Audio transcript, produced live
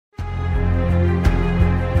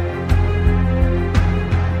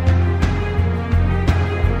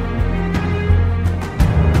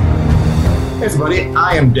everybody.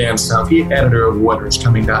 I am Dan Southey, editor of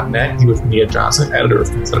WhatIsComing.net. He with Mia Johnson, editor of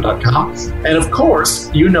Fanzo.com. And of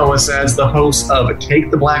course, you know us as the hosts of Take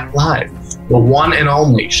the Black Live, the one and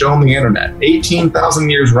only show on the internet, 18,000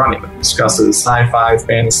 years running, that discusses sci-fi,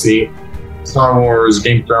 fantasy, Star Wars,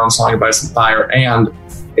 Game of Thrones, Song of Ice and Fire, and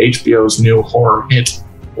HBO's new horror hit,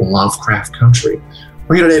 Lovecraft Country.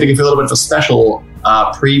 We're here today to give you a little bit of a special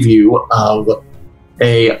preview of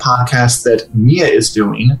a podcast that Mia is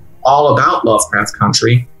doing all about Lovecraft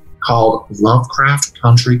Country called Lovecraft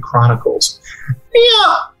Country Chronicles.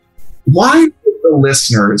 Mia, why do the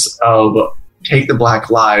listeners of Take the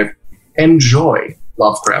Black Live enjoy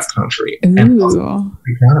Lovecraft Country and Lovecraft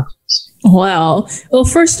Chronicles? Well,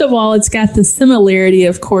 first of all, it's got the similarity,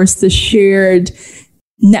 of course, the shared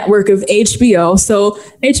network of HBO. So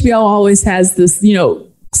HBO always has this,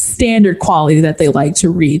 standard quality that they like to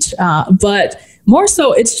reach. But more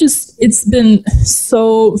so, it's been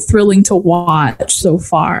so thrilling to watch so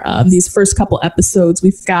far. These first couple episodes,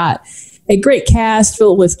 we've got a great cast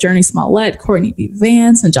filled with Jurnee Smollett, Courtney B.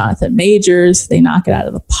 Vance, and Jonathan Majors. They knock it out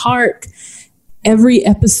of the park. Every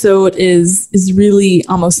episode is really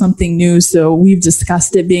almost something new. So we've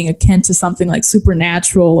discussed it being akin to something like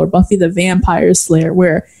Supernatural or Buffy the Vampire Slayer,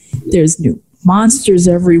 where there's new monsters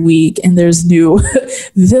every week and there's new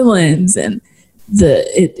villains, and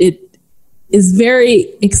it is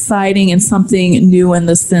very exciting and something new in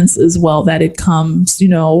the sense as well that it comes,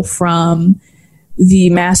 from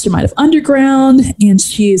the mastermind of Underground, and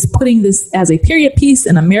she is putting this as a period piece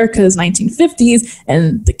in America's 1950s,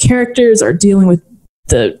 and the characters are dealing with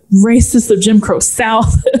the racists of Jim Crow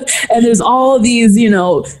South, and there's all of these,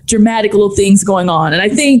 dramatic little things going on. And I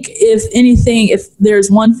think, if anything, if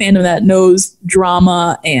there's one fandom that knows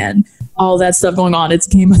drama and all that stuff going on, it's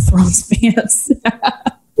Game of Thrones fans.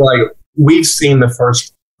 We've seen the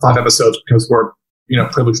first 5 episodes because we're,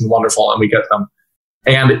 privileged and wonderful, and we get them.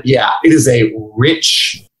 And yeah, it is a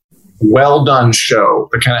rich, well done show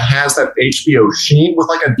that kind of has that HBO sheen with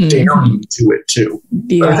like a daring to it too.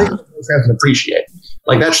 Yeah. But I think fans can appreciate.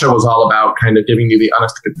 That show is all about kind of giving you the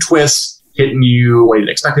unexpected twists, hitting you when you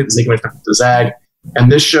didn't expect it, zig when you expected to zag.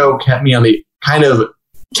 And this show kept me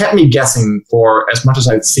kept me guessing for as much as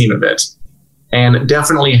I'd seen of it, and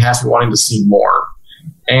definitely has me wanting to see more.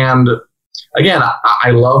 And again,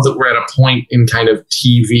 I love that we're at a point in kind of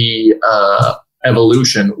TV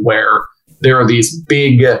evolution where there are these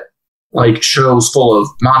big shows full of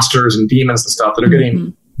monsters and demons and stuff that are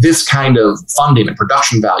getting this kind of funding and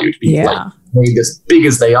production value to be made as big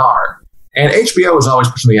as they are. And HBO is always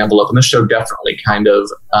pushing the envelope, and this show definitely kind of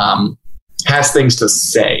has things to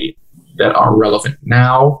say that are relevant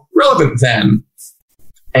now, relevant then,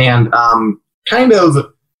 and kind of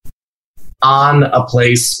on a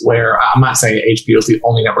place where I'm not saying HBO is the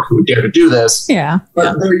only network who would dare to do this.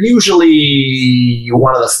 But they're usually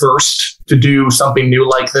one of the first to do something new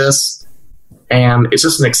like this. And it's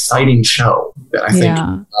just an exciting show that I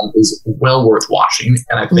think is well worth watching.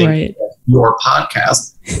 And I think your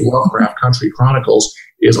podcast, Lovecraft Country Chronicles,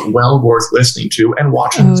 is well worth listening to and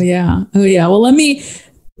watching. Oh, yeah. Well,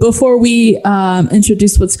 before we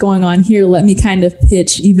introduce what's going on here, let me kind of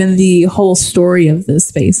pitch even the whole story of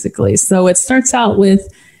this, basically. So it starts out with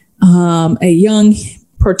a young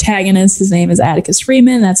protagonist. His name is Atticus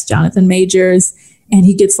Freeman. That's Jonathan Majors. And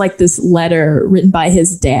he gets this letter written by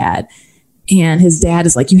his dad. And his dad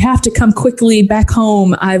is like, you have to come quickly back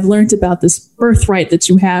home. I've learned about this birthright that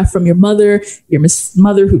you have from your mother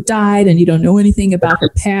who died, and you don't know anything about her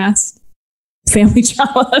past. Family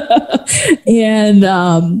trauma.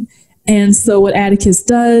 And so what Atticus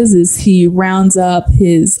does is he rounds up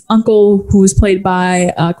his uncle, who is played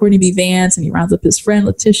by Courtney B. Vance, and he rounds up his friend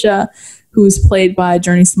Letitia, who is played by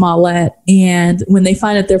Jurnee Smollett. And when they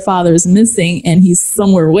find out their father is missing and he's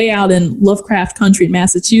somewhere way out in Lovecraft Country in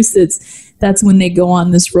Massachusetts, that's when they go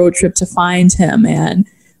on this road trip to find him. And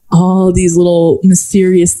all these little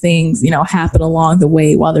mysterious things, happen along the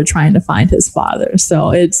way while they're trying to find his father.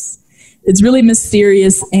 So it's really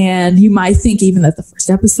mysterious, and you might think even that the first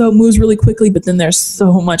episode moves really quickly, but then there's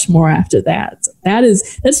so much more after that. So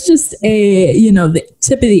that's just the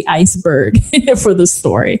tip of the iceberg for the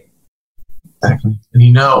story. Exactly. And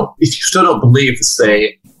if you still don't believe this is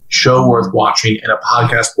a show worth watching and a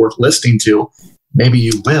podcast worth listening to, maybe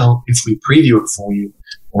you will if we preview it for you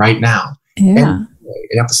right now. Yeah.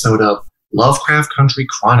 An episode of Lovecraft Country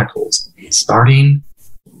Chronicles starting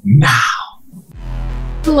now.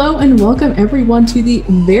 Hello and welcome everyone to the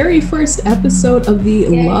very first episode of the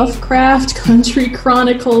Lovecraft Country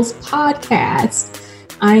Chronicles podcast.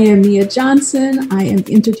 I am Mia Johnson. I am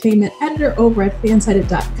the entertainment editor over at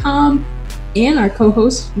fansided.com. And our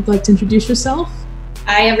co-host, would you like to introduce yourself?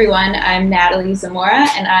 Hi, everyone. I'm Natalie Zamora,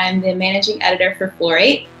 and I'm the managing editor for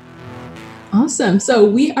Florate. Awesome. So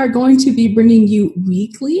we are going to be bringing you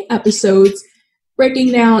weekly episodes,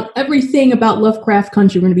 breaking down everything about Lovecraft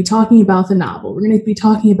Country. We're going to be talking about the novel. We're going to be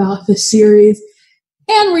talking about the series.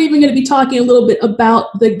 And we're even going to be talking a little bit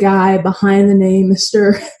about the guy behind the name,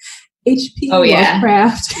 Mr. H.P.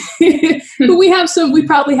 Lovecraft, who we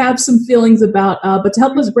probably have some feelings about. But to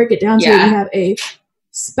help us break it down today, we have a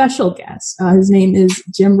special guest. His name is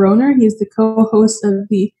Jim Rohner. He's the co-host of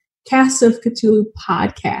the Cast of Cthulhu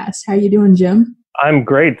podcast. How you doing, Jim? I'm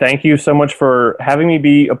great. Thank you so much for having me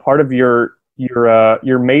be a part of your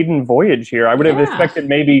maiden voyage here. I would have expected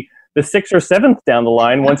maybe the 6th or 7th down the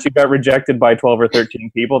line once you got rejected by 12 or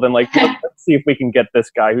 13 people. Then let's see if we can get this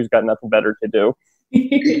guy who's got nothing better to do.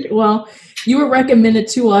 Well, you were recommended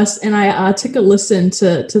to us, and I took a listen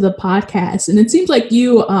to the podcast, and it seems like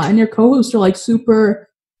you and your co-host are like super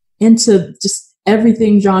into just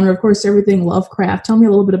everything genre, of course, everything Lovecraft. Tell me a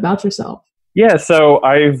little bit about yourself. Yeah, so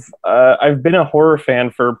I've been a horror fan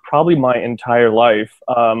for probably my entire life.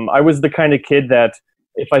 I was the kind of kid that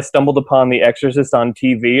if I stumbled upon The Exorcist on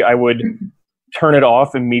TV, I would turn it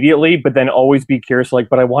off immediately, but then always be curious,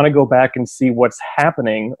 but I want to go back and see what's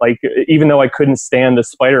happening. Even though I couldn't stand the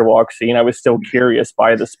spider walk scene, I was still curious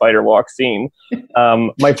by the spider walk scene.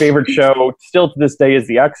 My favorite show still to this day is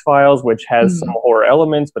The X-Files, which has some horror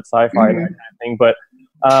elements, but sci-fi and that kind of thing. But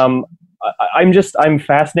I'm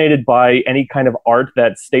fascinated by any kind of art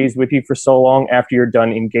that stays with you for so long after you're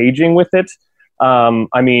done engaging with it.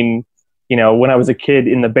 When I was a kid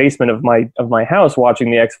in the basement of my house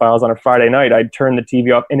watching The X-Files on a Friday night, I'd turn the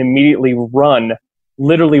TV off and immediately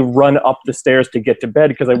literally run up the stairs to get to bed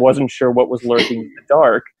because I wasn't sure what was lurking in the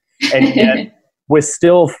dark. And yet was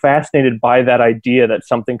still fascinated by that idea that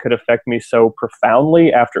something could affect me so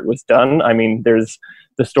profoundly after it was done. I mean, there's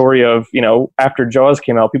the story of, after Jaws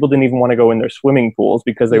came out, people didn't even want to go in their swimming pools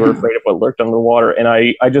because they were afraid of what lurked under the water. And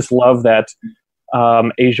I just love that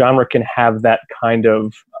a genre can have that kind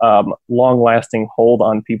of long-lasting hold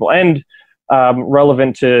on people. And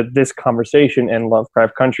relevant to this conversation and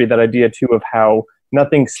Lovecraft Country, that idea, too, of how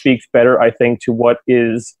nothing speaks better, I think, to what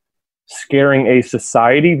is scaring a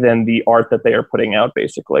society than the art that they are putting out,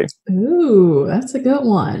 basically. Ooh, that's a good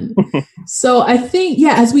one. So I think,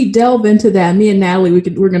 as we delve into that, me and Natalie,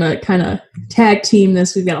 we're going to kind of tag team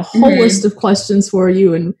this. We've got a whole list of questions for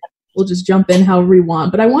you, and we'll just jump in however we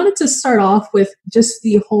want. But I wanted to start off with just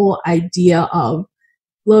the whole idea of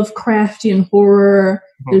Lovecraftian horror.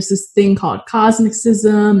 There's this thing called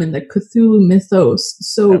cosmicism and the Cthulhu mythos.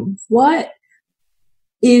 So what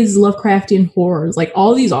is Lovecraftian horror?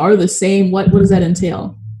 All these are the same. What does that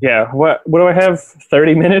entail? Yeah. What do I have?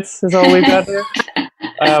 30 minutes is all we've got there?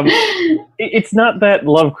 It's not that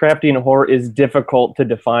Lovecraftian horror is difficult to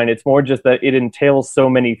define. It's more just that it entails so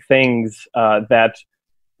many things that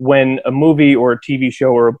when a movie or a TV show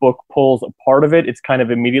or a book pulls a part of it, it's kind of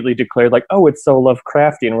immediately declared oh, it's so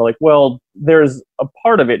Lovecraftian. We're like, well, there's a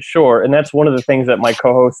part of it, sure. And that's one of the things that my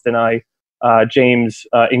co-host and I, James,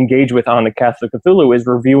 engage with on the Cast of Cthulhu, is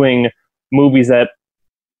reviewing movies that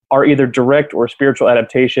are either direct or spiritual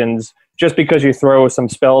adaptations. Just because you throw some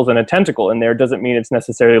spells and a tentacle in there doesn't mean it's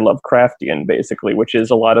necessarily Lovecraftian, basically, which is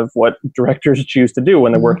a lot of what directors choose to do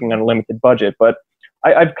when they're working on a limited budget. But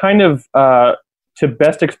I've kind of... to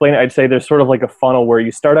best explain it, I'd say there's sort of like a funnel where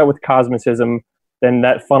you start out with cosmicism, then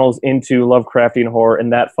that funnels into Lovecraftian horror,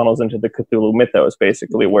 and that funnels into the Cthulhu mythos,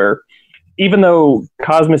 basically, where even though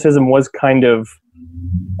cosmicism was kind of,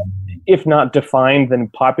 if not defined, then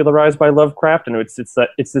popularized by Lovecraft, and it's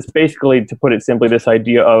this basically, to put it simply, this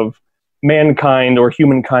idea of mankind or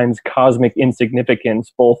humankind's cosmic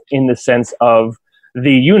insignificance, both in the sense of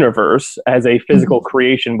the universe as a physical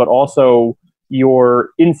creation, but also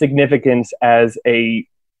your insignificance as an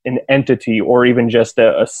entity or even just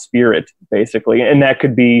a spirit, basically. And that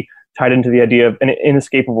could be tied into the idea of an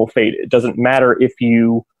inescapable fate. It doesn't matter if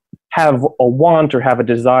you have a want or have a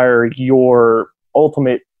desire, your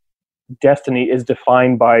ultimate destiny is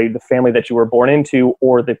defined by the family that you were born into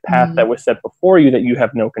or the path that was set before you that you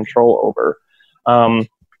have no control over.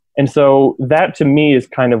 And so that, to me, is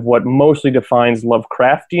kind of what mostly defines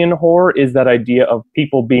Lovecraftian horror, is that idea of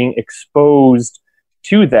people being exposed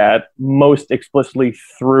to that most explicitly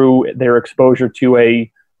through their exposure to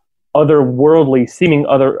a otherworldly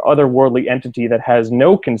entity that has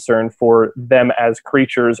no concern for them as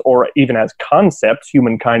creatures or even as concepts.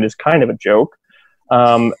 Humankind is kind of a joke.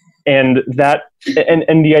 And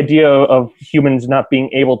the idea of humans not being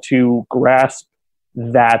able to grasp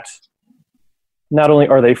that not only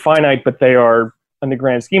are they finite, but they are, in the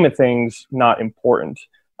grand scheme of things, not important.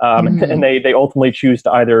 And they ultimately choose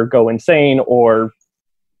to either go insane or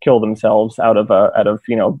kill themselves out of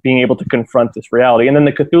being able to confront this reality. And then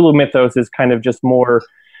the Cthulhu mythos is kind of just more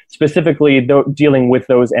specifically dealing with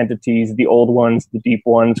those entities, the old ones, the deep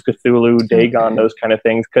ones, Cthulhu, Dagon, those kind of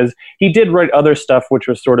things. Because he did write other stuff which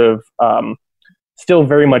was sort of still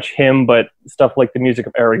very much him, but stuff like the music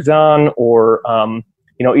of Eric Zahn or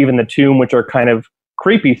even the Tomb, which are kind of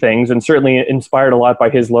creepy things, and certainly inspired a lot by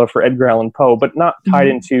his love for Edgar Allan Poe, but not tied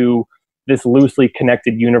into this loosely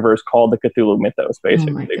connected universe called the Cthulhu mythos,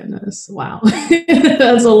 basically. Oh my goodness! Wow,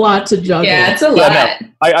 that's a lot to juggle. Yeah, it's a lot. Yeah,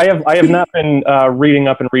 no, I have not been reading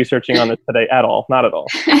up and researching on this today at all. Not at all.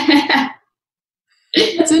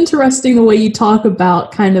 It's interesting the way you talk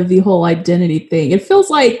about kind of the whole identity thing. It feels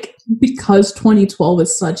like because 2012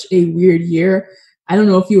 is such a weird year, I don't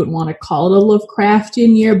know if you would want to call it a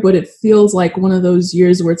Lovecraftian year, but it feels like one of those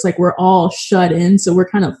years where it's like we're all shut in, so we're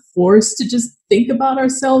kind of forced to just think about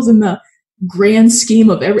ourselves in the grand scheme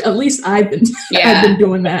of at least I've been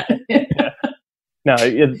doing that. No,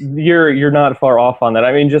 you're not far off on that.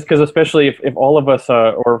 I mean, just because especially if all of us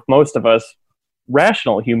or if most of us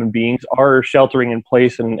rational human beings are sheltering in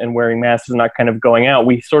place and wearing masks and not kind of going out,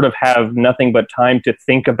 we sort of have nothing but time to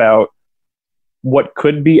think about what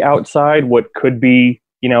could be outside, what could be,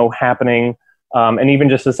 happening. And even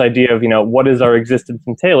just this idea of, what does our existence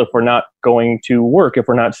entail if we're not going to work, if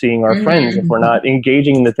we're not seeing our friends, if we're not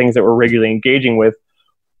engaging in the things that we're regularly engaging with,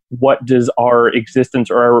 what does our existence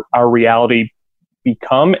or our reality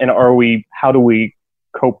become? And how do we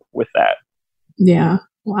cope with that? Yeah.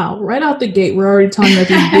 Wow. Right out the gate, we're already talking about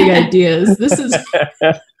these big ideas. This is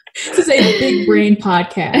a big brain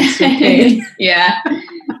podcast. Okay. Yeah.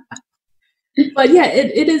 But yeah,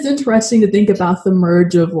 it is interesting to think about the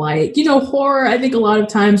merge of horror. I think a lot of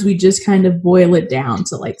times we just kind of boil it down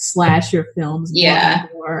to slasher films. Yeah.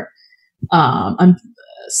 Or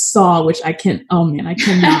Saw, which I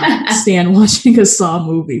cannot stand watching a Saw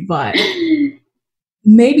movie, but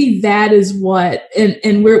maybe that is what,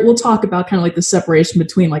 and we'll talk about kind of the separation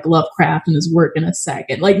between Lovecraft and his work in a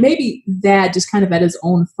second. Maybe that just kind of at his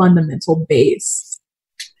own fundamental base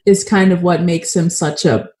is kind of what makes him such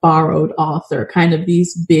a borrowed author, kind of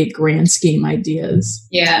these big grand scheme ideas.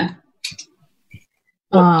 Yeah.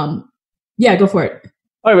 Yeah, go for it.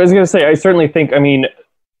 I was going to say, I certainly think,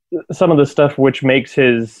 some of the stuff which makes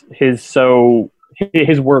his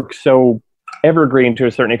work so evergreen to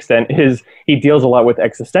a certain extent is he deals a lot with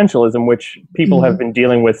existentialism, which people have been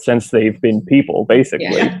dealing with since they've been people,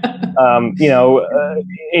 basically. Yeah.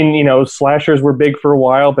 Slashers were big for a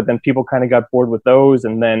while, but then people kind of got bored with those,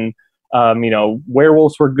 and then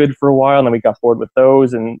werewolves were good for a while, and then we got bored with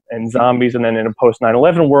those, and zombies, and then in a post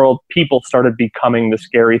 9/11 world, people started becoming the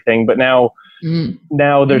scary thing. But now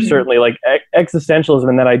there's certainly existentialism,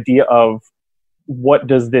 and that idea of what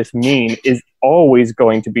does this mean is always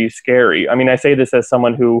going to be scary. I mean, I say this as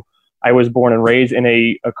someone who I was born and raised in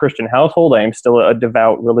a Christian household. I am still a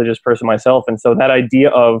devout religious person myself. And so that idea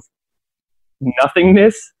of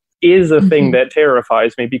nothernness is a thing that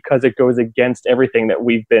terrifies me because it goes against everything that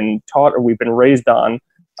we've been taught or we've been raised on.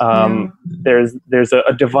 There's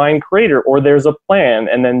a divine creator or there's a plan.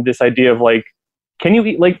 And then this idea of can you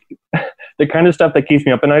eat the kind of stuff that keeps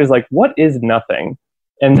me up at night is what is nothing?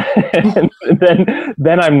 And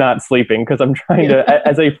then I'm not sleeping because I'm trying to,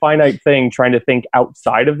 as a finite thing, trying to think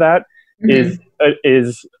outside of that is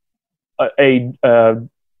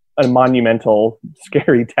a monumental,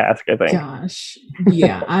 scary task, I think. Gosh,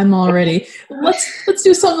 yeah, I'm already. Let's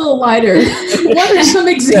do something a little lighter. What are some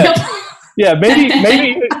examples? Yeah, maybe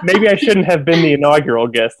I shouldn't have been the inaugural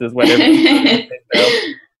guest. Is what.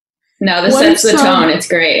 No, this sets the tone. It's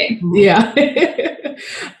great. Yeah.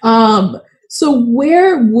 So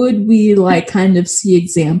where would we kind of see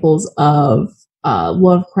examples of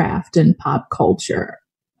Lovecraft in pop culture?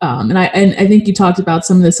 And I think you talked about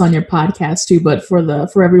some of this on your podcast too, but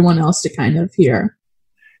for everyone else to kind of hear.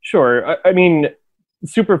 Sure. I mean,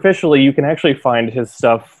 superficially, you can actually find his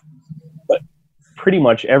stuff pretty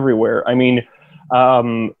much everywhere. I mean,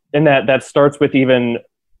 and that starts with even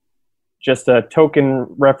just token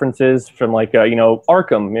references from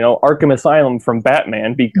Arkham, Arkham Asylum from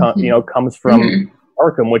Batman comes from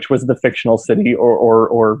Arkham, which was the fictional city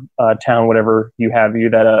or town, whatever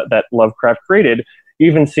that Lovecraft created.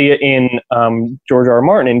 You even see it in George R. R.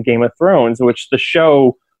 Martin in Game of Thrones, which the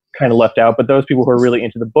show kind of left out, but those people who are really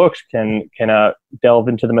into the books can delve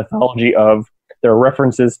into the mythology of, there are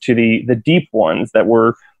references to the deep ones that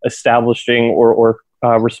were establishing or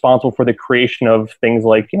responsible for the creation of things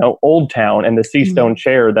like, Old Town and the Sea Stone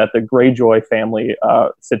chair that the Greyjoy family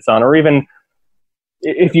sits on. Or even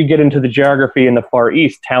if you get into the geography in the Far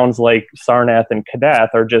East, towns like Sarnath and Kadath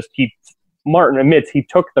are just, he Martin admits he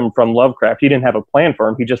took them from Lovecraft. He didn't have a plan for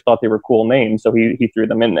them. He just thought they were cool names, so he threw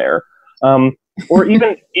them in there. Or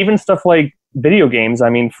even stuff like video games. I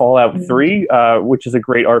mean, Fallout 3, which is a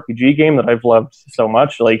great RPG game that I've loved so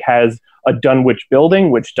much, like has a Dunwich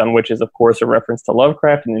building, which Dunwich is, of course, a reference to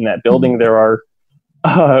Lovecraft. And in that building, there are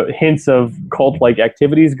hints of cult-like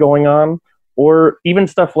activities going on. Or even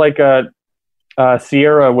stuff like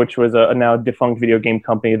Sierra, which was a now defunct video game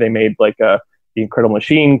company. They made like The Incredible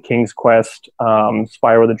Machine, King's Quest,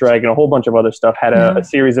 Spyro the Dragon, a whole bunch of other stuff. Had a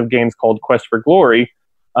series of games called Quest for Glory.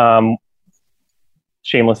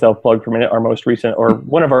 Shameless self-plug for a minute. Our most recent, or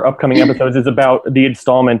one of our upcoming episodes, is about the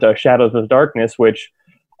installment Shadows of Darkness, which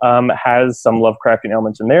has some Lovecraftian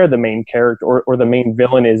elements in there. The main character or the main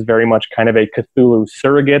villain is very much kind of a Cthulhu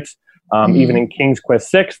surrogate. Even in King's Quest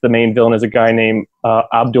 6, the main villain is a guy named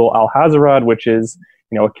Abdul Al-Hazarad, which is,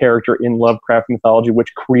 a character in Lovecraft mythology,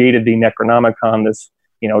 which created the Necronomicon, this,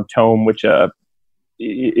 tome, which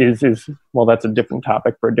is well, that's a different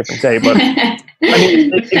topic for a different day. But I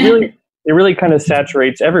mean, it really kind of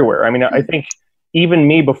saturates everywhere. I mean, I think even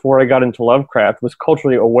me, before I got into Lovecraft, was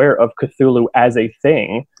culturally aware of Cthulhu as a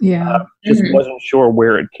thing. Yeah. Just wasn't sure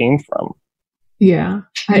where it came from. Yeah.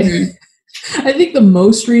 I think the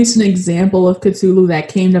most recent example of Cthulhu that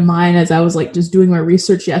came to mind as I was like just doing my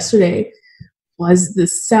research yesterday was the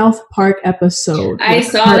South Park episode. I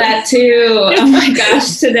saw that too. Oh my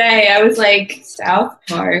gosh, today I was like, South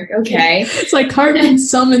Park, okay. It's like Cartman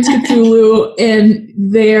summons Cthulhu and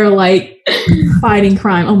they're like fighting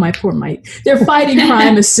crime. Oh, my poor Mike. They're fighting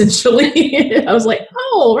crime essentially. I was like,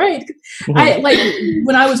 oh, right. I like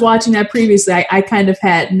when I was watching that previously, I kind of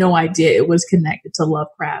had no idea it was connected to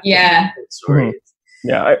Lovecraft. Yeah. Stories.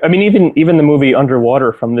 Yeah. I mean, even the movie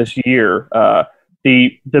Underwater from this year,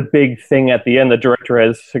 the big thing at the end, the director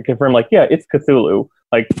has confirmed, like, yeah, it's Cthulhu.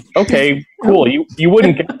 Like, okay, cool. You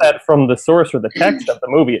wouldn't get that from the source or the text of the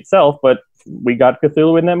movie itself, but we got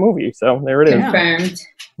Cthulhu in that movie, so there it is. Confirmed.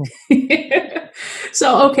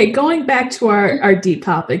 So, okay, going back to our deep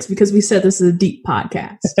topics, because we said this is a deep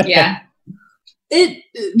podcast. Yeah.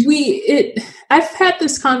 I've had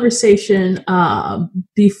this conversation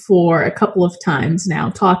before a couple of times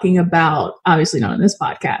now, talking about, obviously not in this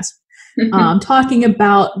podcast, talking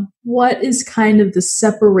about what is kind of the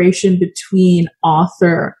separation between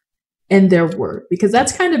author and their work, because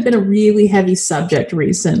that's kind of been a really heavy subject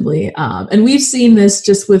recently. And we've seen this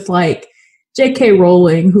just with like J.K.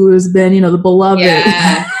 Rowling, who has been, the beloved,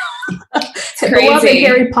 beloved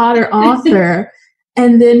Harry Potter author,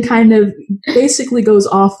 and then kind of basically goes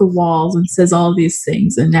off the walls and says all these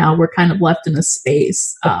things. And now we're kind of left in a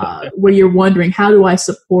space where you're wondering, how do I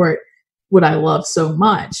support what I love so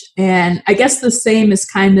much? And I guess the same is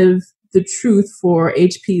kind of the truth for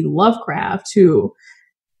H.P. Lovecraft too.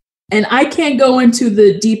 And I can't go into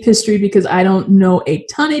the deep history because I don't know a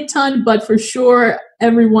ton, but for sure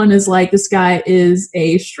everyone is like, this guy is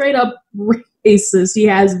a straight up racist. He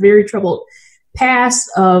has very troubled past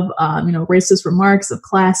of racist remarks, of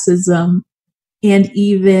classism. And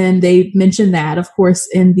even they mentioned that, of course,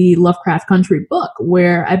 in the Lovecraft Country book,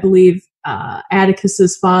 where I believe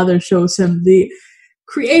Atticus's father shows him the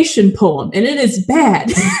creation poem, and it is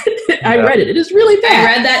bad. I read it. It is really bad.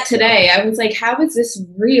 I read that today. I was like, how is this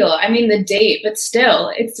real? I mean, the date, but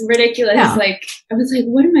still, it's ridiculous. Yeah. Like, I was like,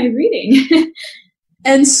 what am I reading?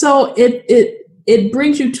 And so it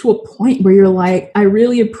brings you to a point where you're like, I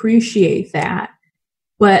really appreciate that,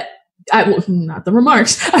 but not the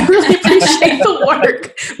remarks. I really appreciate the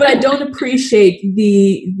work, but I don't appreciate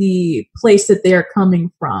the place that they're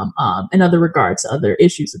coming from in other regards, other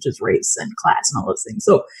issues such as race and class and all those things.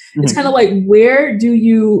 So it's kind of like, where do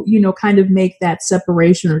you kind of make that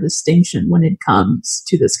separation or distinction when it comes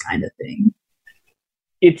to this kind of thing?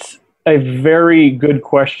 It's a very good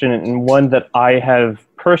question, and one that I have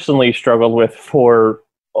personally struggled with for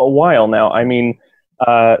a while now. I mean,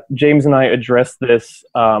 James and I addressed this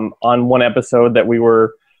on one episode that we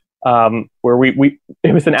were where we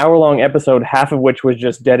it was an hour-long episode, half of which was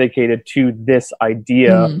just dedicated to this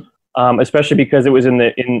idea, especially because it was in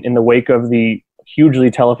the wake of the hugely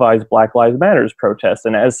televised Black Lives Matters protests.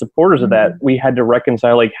 And as supporters of that, we had to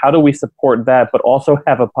reconcile, like, how do we support that, but also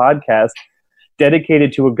have a podcast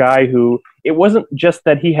dedicated to a guy who, it wasn't just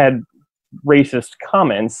that he had racist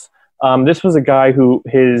comments. This was a guy who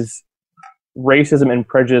his racism and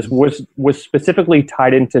prejudice was specifically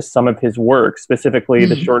tied into some of his work, specifically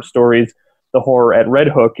the short stories, The Horror at Red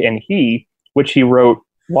Hook, and which he wrote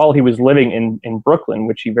while he was living in Brooklyn,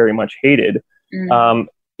 which he very much hated.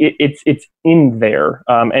 it's in there.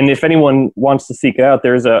 And if anyone wants to seek it out,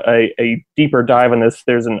 there's a deeper dive on this.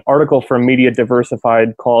 There's an article from Media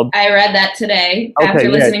Diversified called... I read that today after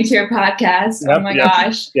listening to your podcast. Yep, oh my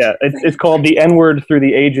gosh. Yeah, it's called The N-Word Through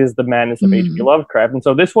the Ages, The Madness of H.P. Lovecraft. And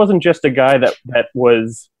so this wasn't just a guy that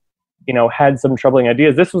was, had some troubling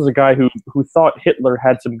ideas. This was a guy who thought Hitler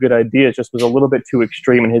had some good ideas, just was a little bit too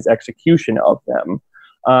extreme in his execution of them.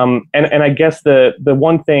 And I guess the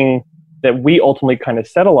one thing that we ultimately kind of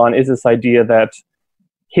settle on is this idea that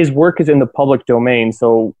his work is in the public domain.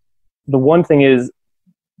 So the one thing is,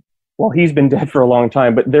 well, he's been dead for a long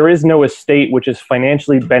time, but there is no estate which is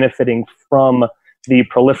financially benefiting from the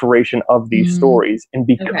proliferation of these stories. And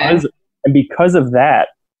because of that,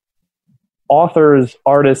 authors,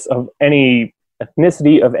 artists of any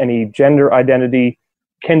ethnicity, of any gender identity,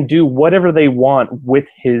 can do whatever they want with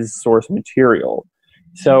his source material.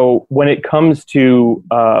 So when it comes to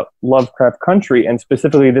Lovecraft Country, and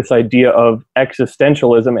specifically this idea of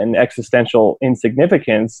existentialism and existential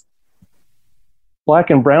insignificance, Black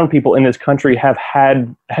and brown people in this country have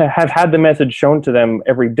had the message shown to them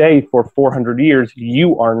every day for 400 years: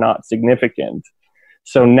 you are not significant.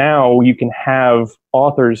 So now you can have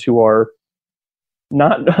authors who are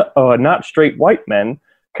not straight white men,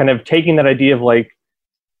 kind of taking that idea of like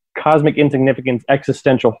cosmic insignificance,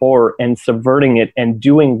 existential horror, and subverting it and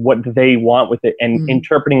doing what they want with it and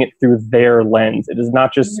interpreting it through their lens. It is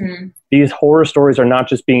not just these horror stories are not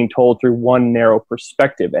just being told through one narrow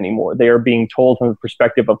perspective anymore. They are being told from the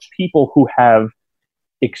perspective of people who have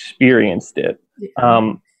experienced it.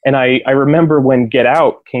 And I remember when Get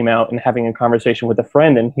Out came out and having a conversation with a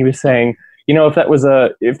friend, and he was saying, if that was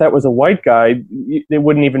a white guy, it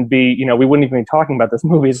wouldn't even be, we wouldn't even be talking about this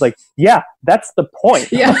movie. It's like, yeah, that's the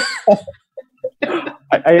point. Yeah.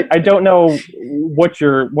 I don't know what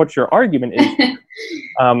your argument is.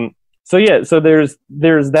 So there's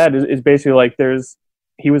that is basically like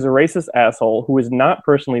he was a racist asshole who is not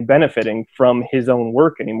personally benefiting from his own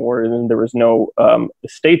work anymore, and there was no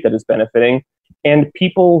estate that is benefiting, and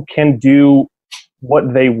people can do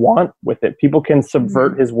what they want with it. People can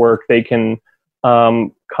subvert his work. They can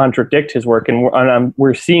contradict his work. And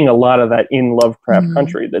we're seeing a lot of that in Lovecraft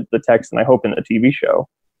Country, the text, and I hope in the TV show.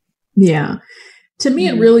 Yeah. To me,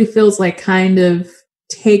 it really feels like kind of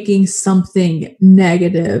taking something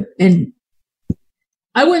negative, and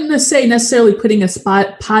I wouldn't say necessarily putting a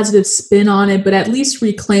positive spin on it, but at least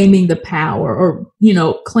reclaiming the power, or,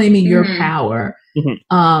 claiming your power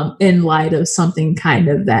in light of something kind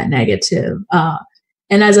of that negative.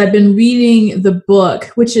 And as I've been reading the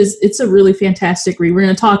book, it's a really fantastic read. We're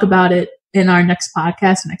going to talk about it in our next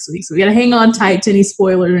podcast next week. So we got to hang on tight to any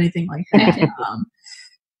spoilers or anything like that.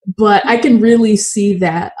 But I can really see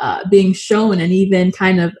that being shown, and even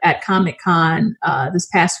kind of at Comic-Con this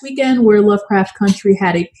past weekend, where Lovecraft Country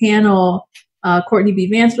had a panel. Courtney B.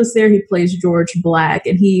 Vance was there. He plays George Black,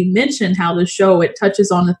 and he mentioned how the show, it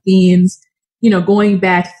touches on the themes, going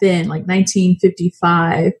back then, like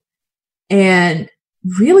 1955, and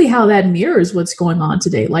really how that mirrors what's going on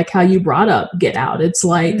today, like how you brought up Get Out. It's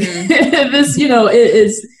like this,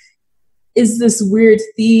 it is this weird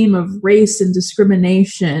theme of race and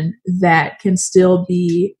discrimination that can still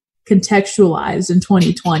be contextualized in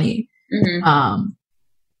 2020.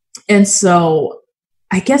 And so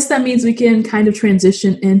I guess that means we can kind of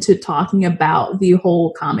transition into talking about the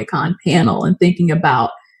whole Comic-Con panel and thinking about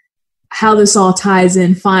how this all ties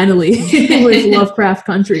in finally with Lovecraft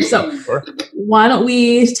Country. So why don't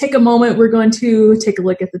we take a moment? We're going to take a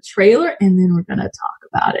look at the trailer, and then we're going to talk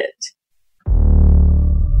about it.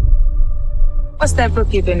 What's that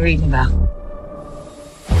book you've been reading about?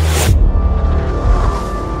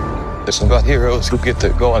 It's about heroes who get to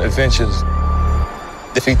go on adventures,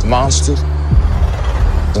 defeat the monsters,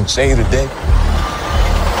 and save the day.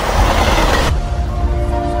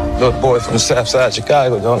 Little boy from the south side of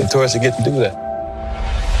Chicago, the only tourist that get to do that.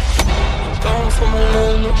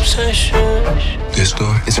 This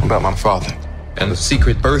story is about my father and the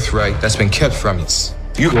secret birthright that's been kept from us.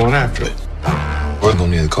 You going after it? We're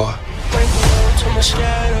gonna need a car.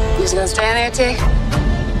 Who's gonna stand there, Tick?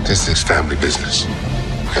 This is family business,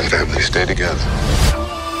 and families stay together.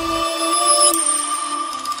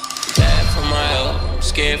 Bad for my health,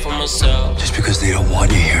 scared for myself. Just because they don't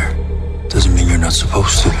want you here doesn't mean you're not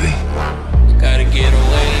supposed to be. Gotta get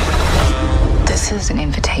away. This is an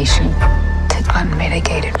invitation to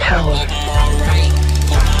unmitigated power.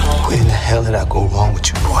 Where in the hell did I go wrong with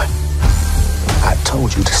you, boy? I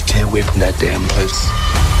told you to stay away from that damn place.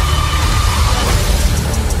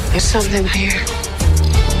 There's something here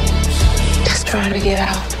that's trying to get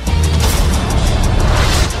out.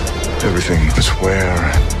 Everything is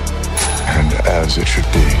where and as it should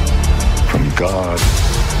be, from God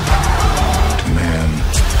to man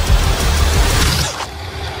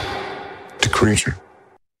to creature.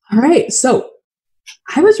 All right, so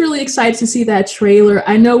I was really excited to see that trailer.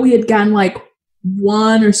 I know we had gotten like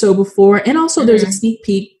one or so before, and also there's a sneak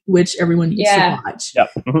peek which everyone needs to watch.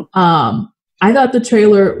 Yep. I thought the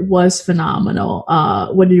trailer was phenomenal.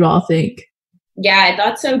 What did you all think? Yeah, I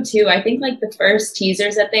thought so too. I think like the first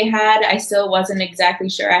teasers that they had, I still wasn't exactly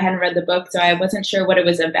sure. I hadn't read the book, so I wasn't sure what it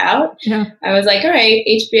was about. Yeah. I was like, all right,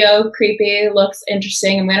 HBO, creepy, looks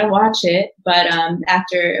interesting. I'm going to watch it. But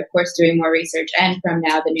after, of course, doing more research and from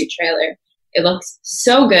now the new trailer, it looks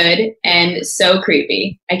so good and so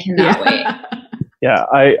creepy. I cannot wait. Yeah,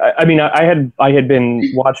 I mean, I had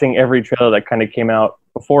been watching every trailer that kind of came out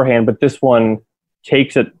beforehand, but this one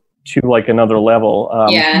takes it to like another level.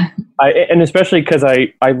 And especially because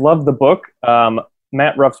I love the book.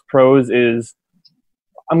 Matt Ruff's prose is,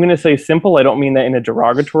 I'm going to say simple. I don't mean that in a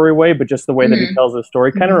derogatory way, but just the way that he tells the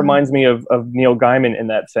story kind of reminds me of Neil Gaiman in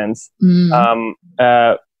that sense.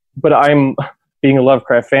 But I'm, being a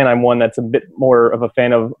Lovecraft fan, I'm one that's a bit more of a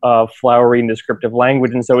fan of flowery and descriptive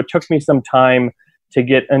language. And so it took me some time to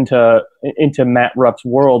get into Matt Ruff's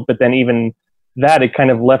world, but then even that, it kind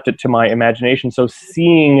of left it to my imagination. So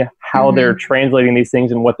seeing how they're translating these things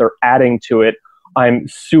and what they're adding to it, I'm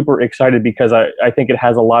super excited because I think it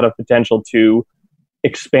has a lot of potential to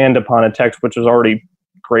expand upon a text which is already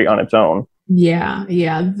great on its own. Yeah.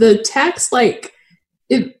 The text, like,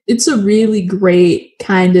 it's a really great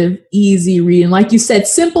kind of easy read. And like you said,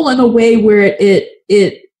 simple in a way where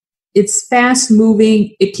it's fast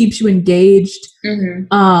moving. It keeps you engaged. And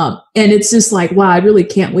it's just like, wow, I really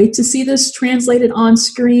can't wait to see this translated on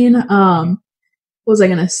screen. What was I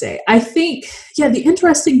going to say? I think, the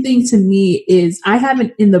interesting thing to me is I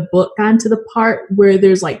haven't in the book gotten to the part where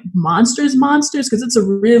there's like monsters, because it's a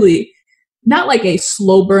really, not like a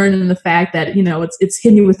slow burn in the fact that, it's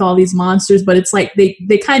hitting you with all these monsters, but it's like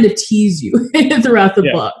they kind of tease you throughout the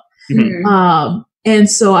book. And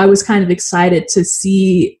so I was kind of excited to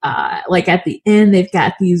see, like at the end, they've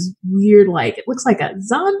got these weird, like, it looks like a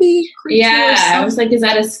zombie creature. Yeah, I was like, is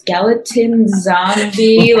that a skeleton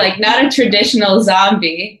zombie? Like, not a traditional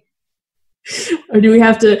zombie. Or do we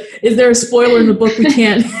have to, is there a spoiler in the book we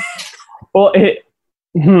can't? Well, Jim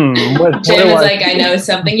is like, I know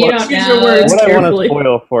something you don't know. What I want to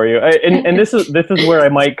spoil for you, and this is where I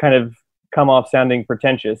might kind of come off sounding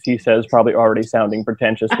pretentious. He says probably already sounding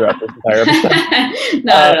pretentious throughout this entire episode.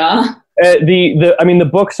 Not at all. The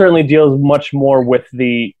book certainly deals much more with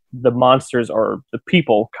the monsters or the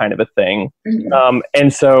people kind of a thing.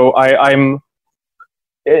 And so I'm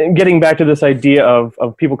getting back to this idea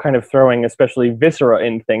of people kind of throwing especially viscera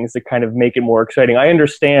in things to kind of make it more exciting. I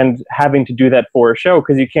understand having to do that for a show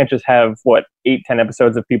because you can't just have 8-10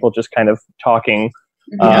 episodes of people just kind of talking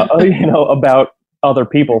about other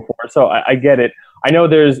people for. So I get it. I know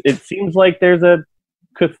it seems like there's a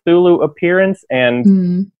Cthulhu appearance,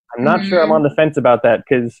 and I'm not sure I'm on the fence about that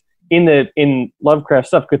because in Lovecraft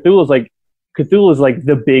stuff, Cthulhu is like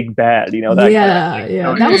the big bad, that kind of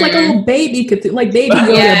thing. That was like a little baby Cthulhu, like baby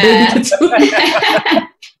Yoda, baby Cthulhu.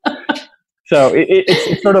 So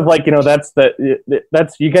it's sort of like,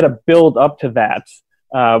 that's you got to build up to that,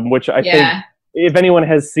 which I think if anyone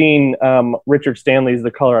has seen Richard Stanley's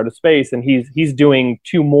The Color Out of Space, and he's doing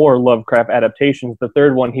 2 more Lovecraft adaptations. The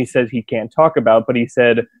third one he says he can't talk about, but he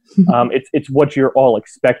said it's what you're all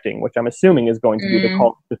expecting, which I'm assuming is going to be the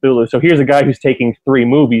Call of Cthulhu. So here's a guy who's taking 3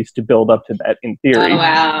 movies to build up to that in theory. Oh,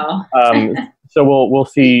 wow. So we'll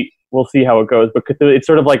see how it goes. But Cthulhu, it's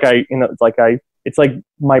sort of like it's like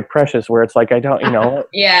My Precious, where it's like I don't,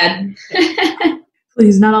 Yeah.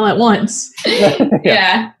 Please, not all at once.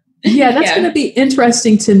 Yeah, that's going to be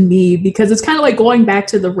interesting to me because it's kind of like going back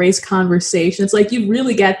to the race conversation. It's like you've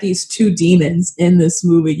really got these 2 demons in this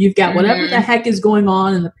movie. You've got whatever the heck is going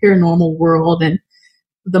on in the paranormal world and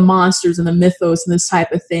the monsters and the mythos and this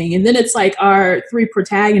type of thing. And then it's like our 3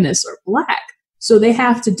 protagonists are Black. So they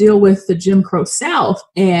have to deal with the Jim Crow South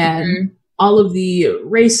and all of the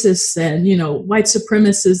racists and, white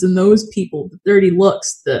supremacists and those people, the dirty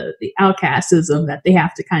looks, the outcastism that they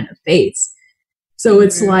have to kind of face. So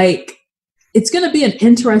it's like, it's going to be an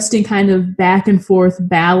interesting kind of back and forth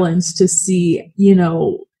balance to see,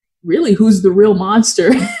 really who's the real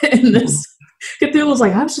monster in this. Cthulhu's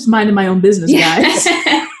like, I was just minding my own business, guys.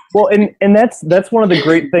 Well, and that's one of the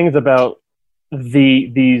great things about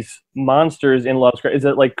these monsters in Lovecraft is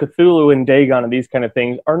that like Cthulhu and Dagon and these kind of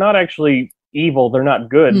things are not actually evil. They're not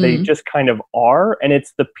good. They just kind of are. And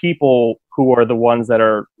it's the people who are the ones that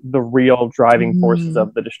are the real driving forces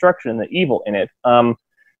of the destruction and the evil in it.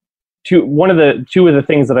 two of the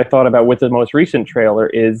things that I thought about with the most recent trailer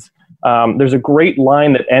is there's a great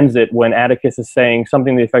line that ends it when Atticus is saying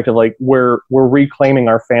something to the effect of like we're reclaiming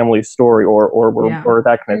our family's story or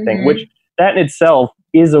that kind of thing, which that in itself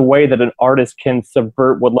is a way that an artist can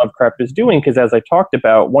subvert what Lovecraft is doing, because as I talked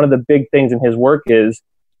about, one of the big things in his work is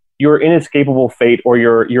your inescapable fate or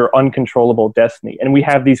your uncontrollable destiny, and we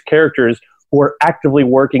have these characters who are actively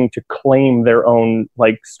working to claim their own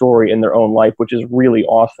like story in their own life, which is really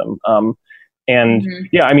awesome.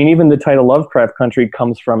 Yeah, I mean, even the title Lovecraft Country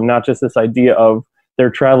comes from not just this idea of they're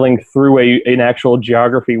traveling through an actual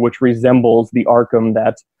geography which resembles the Arkham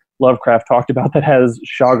that Lovecraft talked about, that has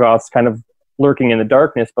Shoggoths kind of lurking in the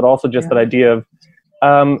darkness, but also just that idea of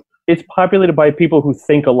it's populated by people who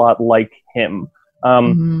think a lot like him.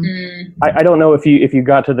 I don't know if you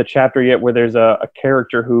got to the chapter yet where there's a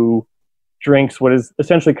character who drinks what is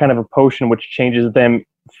essentially kind of a potion which changes them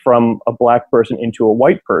from a black person into a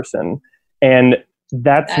white person. And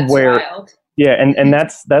that's where wild. And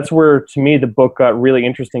that's where to me the book got really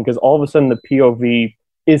interesting, because all of a sudden the POV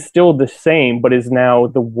is still the same, but is now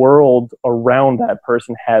the world around that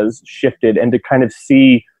person has shifted, and to kind of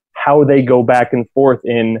see how they go back and forth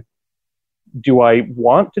in, do I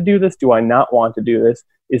want to do this? Do I not want to do this?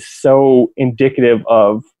 Is so indicative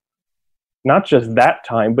of not just that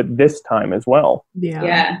time, but this time as well.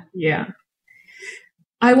 Yeah.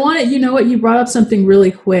 I wanted, you know what, you brought up something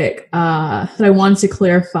really quick that I wanted to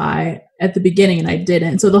clarify at the beginning, and I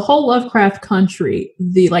didn't. So the whole Lovecraft Country,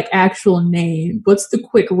 the like actual name, what's the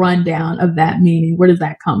quick rundown of that meaning? Where does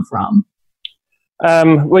that come from?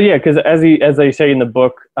 Well, yeah, because as they say in the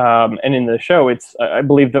book and in the show, it's I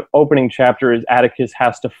believe the opening chapter is Atticus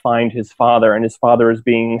has to find his father, and his father is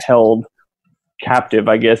being held captive,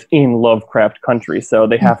 I guess, in Lovecraft Country. So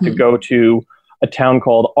they have to go to a town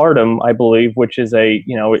called Arkham, I believe, which is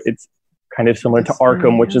it's kind of similar to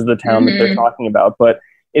Arkham, which is the town that they're talking about. But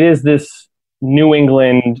it is this New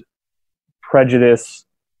England prejudice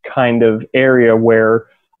kind of area where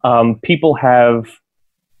people have,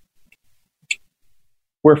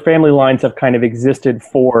 where family lines have kind of existed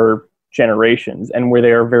for generations, and where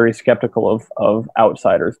they are very skeptical of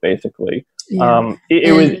outsiders, basically. Yeah.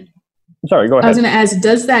 It was... Sorry, go ahead. I was going to ask,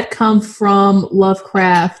 does that come from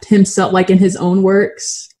Lovecraft himself, like in his own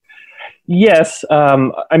works? Yes.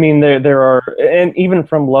 I mean, there are, and even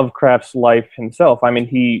from Lovecraft's life himself, I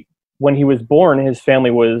mean, when he was born, his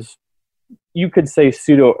family was, you could say,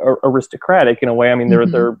 pseudo-aristocratic in a way. I mean,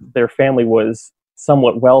 their family was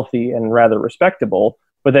somewhat wealthy and rather respectable,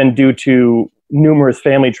 but then due to numerous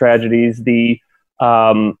family tragedies, the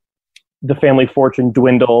family fortune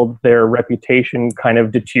dwindled, their reputation kind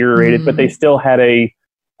of deteriorated, but they still had a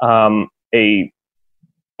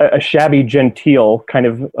shabby genteel kind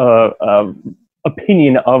of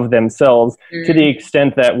opinion of themselves, to the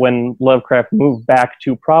extent that when Lovecraft moved back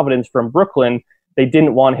to Providence from Brooklyn, they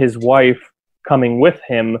didn't want his wife coming with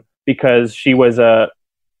him because she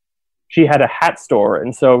had a hat store,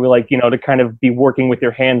 and so to kind of be working with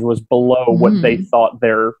your hands was below what they thought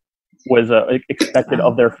was expected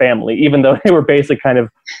of their family, even though they were basically kind of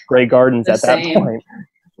Grey Gardens at that point.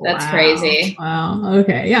 That's crazy. Wow.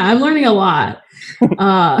 Okay. Yeah, I'm learning a lot.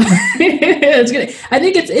 It's good. I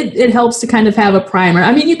think it helps to kind of have a primer.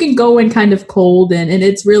 I mean, you can go in kind of cold, and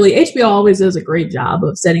it's really, HBO always does a great job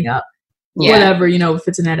of setting up whatever, if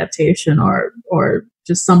it's an adaptation or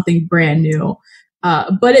just something brand new.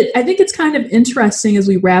 But I think it's kind of interesting as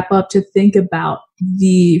we wrap up to think about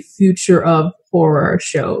the future of horror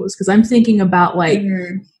shows, because I'm thinking about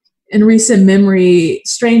in recent memory,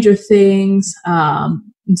 Stranger Things,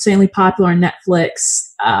 insanely popular on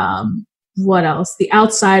Netflix. What else? The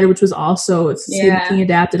Outsider, which was also being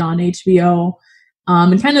adapted on HBO,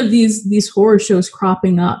 and kind of these horror shows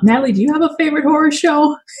cropping up. Natalie, do you have a favorite horror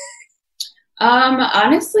show?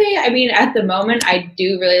 Honestly, I mean, at the moment, I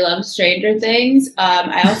do really love Stranger Things.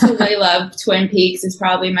 I also really love Twin Peaks is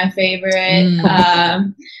probably my favorite.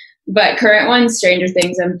 But current ones, Stranger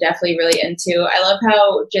Things, I'm definitely really into. I love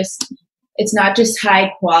how it's not just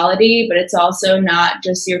high quality, but it's also not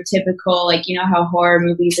just your typical, how horror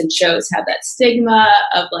movies and shows have that stigma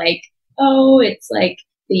of it's like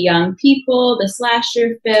the young people, the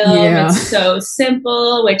slasher film. Yeah. It's so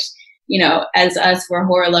simple, which, as us, we're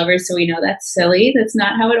horror lovers, so we know that's silly. That's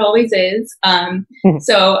not how it always is.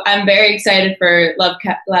 So I'm very excited for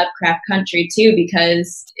Lovecraft Country too,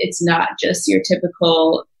 because it's not just your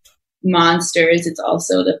typical monsters, it's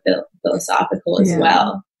also the philosophical as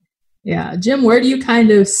well. Yeah. Jim, where do you kind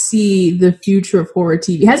of see the future of horror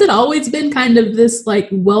TV? Has it always been kind of this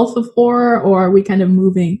wealth of horror, or are we kind of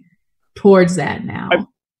moving towards that now?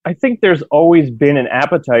 I think there's always been an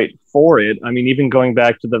appetite for it. I mean, even going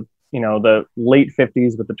back to the the late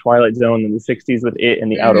 50s with the Twilight Zone and the 60s with it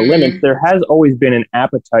and the Outer Limits, there has always been an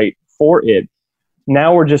appetite for it.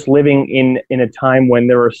 Now we're just living in a time when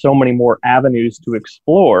there are so many more avenues to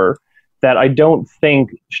explore that I don't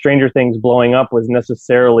think Stranger Things blowing up was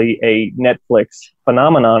necessarily a Netflix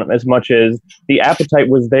phenomenon as much as the appetite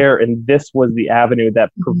was there, and this was the avenue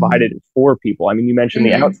that provided it for people. I mean, you mentioned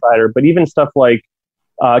The Outsider, but even stuff like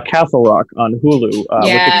Castle Rock on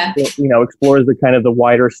Hulu, which explores the kind of the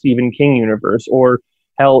wider Stephen King universe, or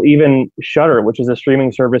hell, even Shudder, which is a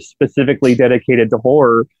streaming service specifically dedicated to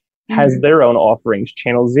horror, has their own offerings.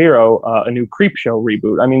 Channel Zero, a new Creepshow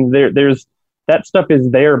reboot. I mean, there's that stuff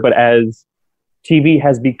is there, but as TV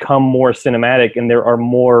has become more cinematic and there are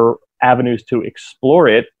more avenues to explore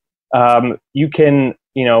it, you can,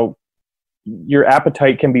 your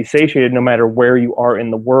appetite can be satiated no matter where you are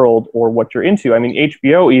in the world or what you're into. I mean,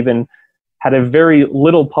 HBO even had a very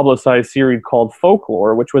little publicized series called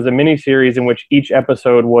Folklore, which was a miniseries in which each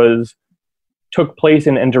episode took place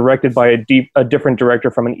in and directed by a different director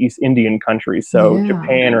from an East Indian country, so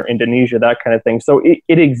Japan or Indonesia, that kind of thing. So it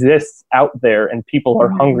exists out there, and people are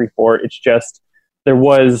hungry for it. It's just there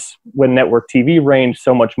was, when network TV reigned,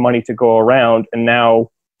 so much money to go around, and now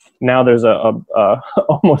there's a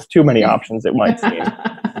almost too many options, it might seem.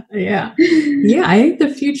 Yeah, I think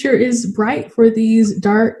the future is bright for these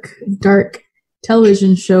dark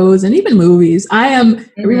television shows and even movies.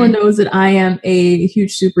 Everyone knows that I am a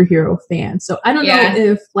huge superhero fan. So I don't know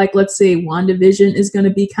if, like, let's say WandaVision is going to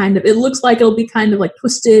be it looks like it'll be kind of like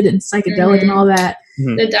twisted and psychedelic and all that.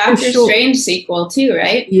 The Doctor Strange sequel too,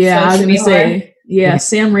 right? Yeah, I was going to say,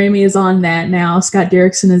 Sam Raimi is on that now. Scott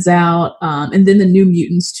Derrickson is out. And then the New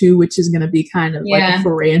Mutants too, which is going to be kind of like a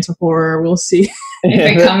foray into horror. We'll see.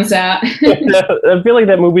 If it comes out. I feel like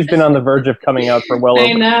that movie's been on the verge of coming out for well over.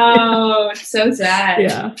 I know. It's so sad.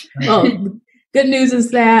 Yeah. Well, good news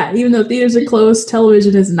is that even though theaters are closed,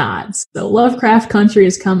 television is not. So Lovecraft Country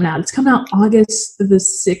is coming out. It's coming out August the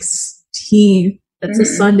 16th. That's a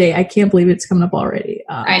Sunday. I can't believe it's coming up already.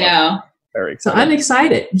 I know. Very excited. So I'm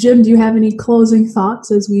excited. Jim, do you have any closing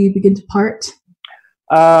thoughts as we begin to part?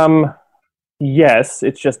 Yes,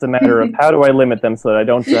 it's just a matter of how do I limit them so that I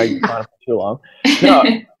don't drag it on for too long. No,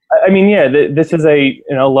 I mean, this is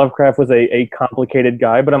Lovecraft was a complicated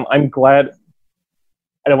guy, but I'm glad.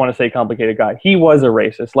 I don't want to say complicated guy. He was a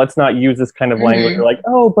racist. Let's not use this kind of language. Like,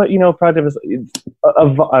 Project is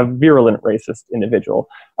a virulent racist individual.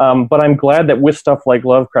 But I'm glad that with stuff like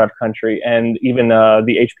Lovecraft Country and even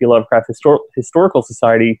the H.P. Lovecraft Historical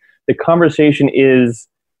Society, the conversation is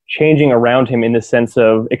changing around him in the sense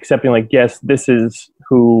of accepting, like, yes, this is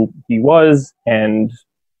who he was, and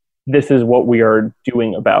this is what we are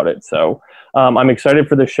doing about it. So I'm excited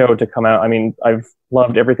for the show to come out. I mean, I've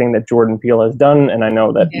loved everything that Jordan Peele has done, and I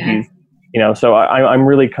know that he's, so I'm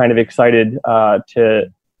really kind of excited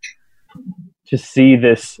to see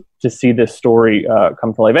this story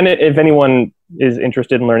come to life. And if anyone is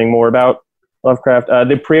interested in learning more about Lovecraft,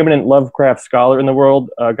 the preeminent Lovecraft scholar in the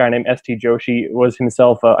world, a guy named S.T. Joshi, was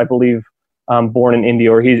himself, I believe, born in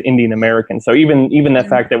India, or he's Indian American. So even the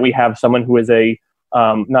fact that we have someone who is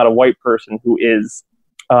not a white person who is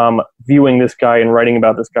viewing this guy and writing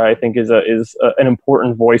about this guy, I think is an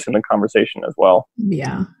important voice in the conversation as well.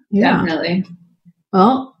 Yeah, definitely.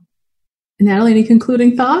 Well, Natalie, any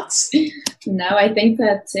concluding thoughts? No, I think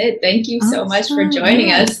that's it. Thank you so much for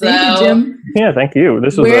joining us, though. Thank you, Jim. Yeah, thank you.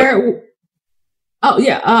 This was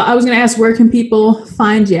I was going to ask, where can people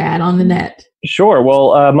find you on the net? Sure.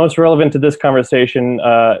 Well, most relevant to this conversation,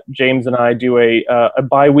 James and I do a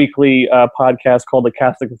bi-weekly podcast called The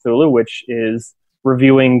Cast of Cthulhu, which is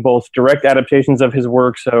reviewing both direct adaptations of his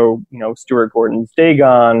work, so, Stuart Gordon's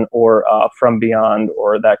Dagon or From Beyond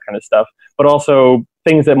or that kind of stuff, but also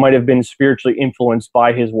things that might have been spiritually influenced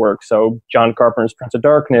by his work. So John Carpenter's Prince of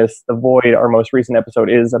Darkness, The Void, our most recent episode,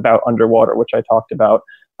 is about Underwater, which I talked about.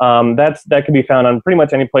 That can be found on pretty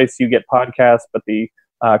much any place you get podcasts, but the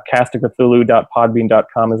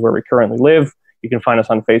castofcthulhu.podbean.com is where we currently live. You can find us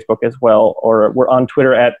on Facebook as well, or we're on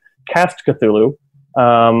Twitter at CastCthulhu,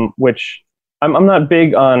 which I'm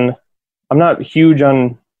not huge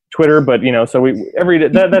on Twitter, but so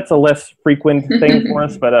that's a less frequent thing for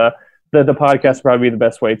us, but the podcast would probably be the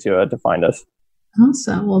best way to find us.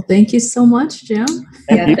 Awesome. Well, thank you so much, Jim.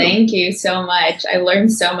 Thank you so much. I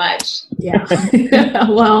learned so much. Yeah.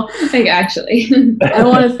 Well, actually, I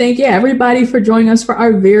want to thank everybody for joining us for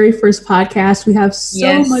our very first podcast. We have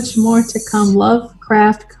so much more to come.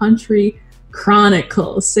 Lovecraft Country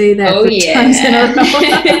Chronicles. Say that times in a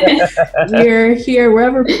row. We're here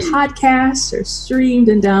wherever podcasts are streamed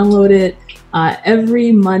and downloaded.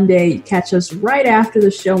 every Monday. Catch us right after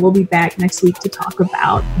the show. We'll be back next week to talk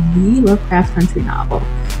about the Lovecraft Country novel.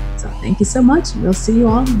 So thank you so much. We'll see you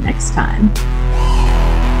all next time.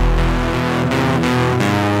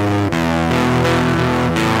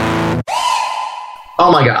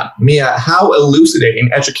 Oh my God, Mia, how elucidating,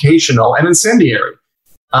 educational, and incendiary.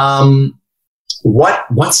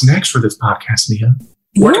 What's next for this podcast, Mia?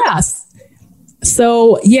 Yes.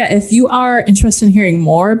 So, if you are interested in hearing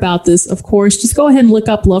more about this, of course, just go ahead and look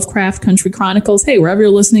up Lovecraft Country Chronicles. Hey, wherever you're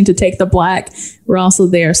listening to Take the Black, we're also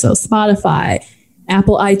there. So Spotify,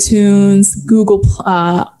 Apple iTunes, Google,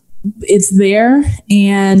 it's there.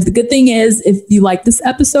 And the good thing is, if you like this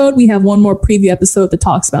episode, we have one more preview episode that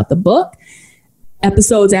talks about the book.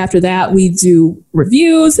 Episodes after that, we do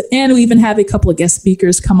reviews, and we even have a couple of guest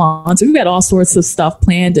speakers come on. So we've got all sorts of stuff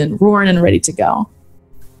planned and roaring and ready to go.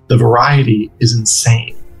 The variety is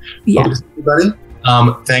insane. Yeah. Okay,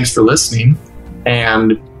 everybody, thanks for listening,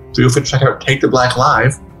 and feel free to check out Take the Black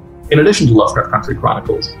Live. In addition to Lovecraft Country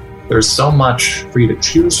Chronicles, there's so much for you to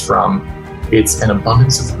choose from. It's an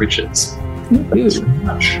abundance of riches. Thank you so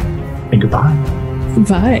much, and goodbye.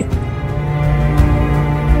 Bye.